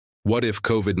What if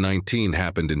COVID-19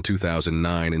 happened in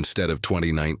 2009 instead of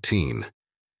 2019?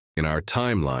 In our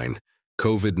timeline,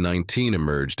 COVID-19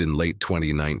 emerged in late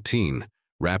 2019,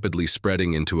 rapidly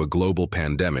spreading into a global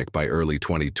pandemic by early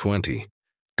 2020.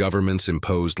 Governments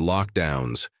imposed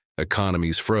lockdowns,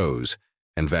 economies froze,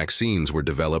 and vaccines were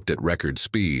developed at record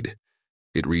speed.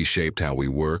 It reshaped how we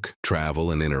work, travel,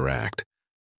 and interact.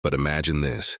 But imagine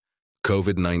this.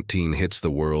 COVID-19 hits the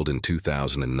world in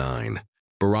 2009.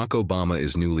 Barack Obama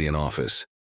is newly in office.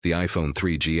 The iPhone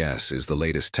 3GS is the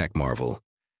latest tech marvel.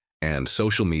 And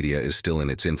social media is still in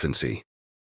its infancy.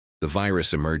 The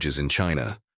virus emerges in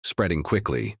China, spreading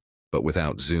quickly, but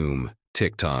without Zoom,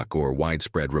 TikTok, or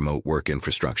widespread remote work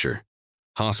infrastructure.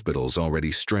 Hospitals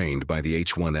already strained by the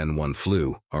H1N1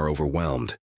 flu are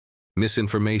overwhelmed.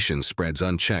 Misinformation spreads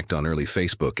unchecked on early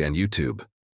Facebook and YouTube.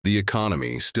 The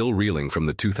economy, still reeling from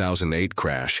the 2008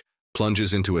 crash,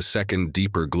 plunges into a second,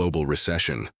 deeper global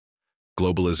recession.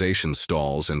 Globalization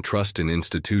stalls and trust in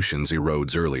institutions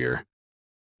erodes earlier.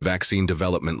 Vaccine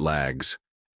development lags.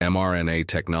 mRNA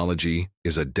technology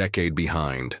is a decade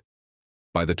behind.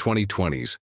 By the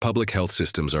 2020s, public health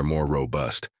systems are more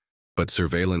robust, but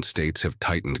surveillance states have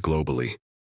tightened globally.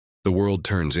 The world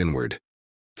turns inward.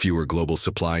 Fewer global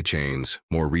supply chains,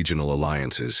 more regional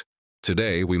alliances.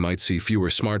 Today, we might see fewer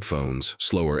smartphones,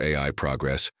 slower AI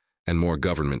progress, and more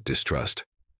government distrust.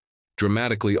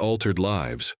 Dramatically altered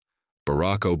lives.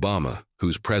 Barack Obama,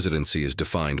 whose presidency is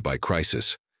defined by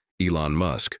crisis. Elon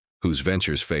Musk, whose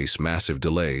ventures face massive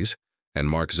delays. And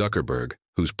Mark Zuckerberg,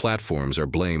 whose platforms are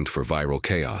blamed for viral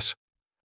chaos.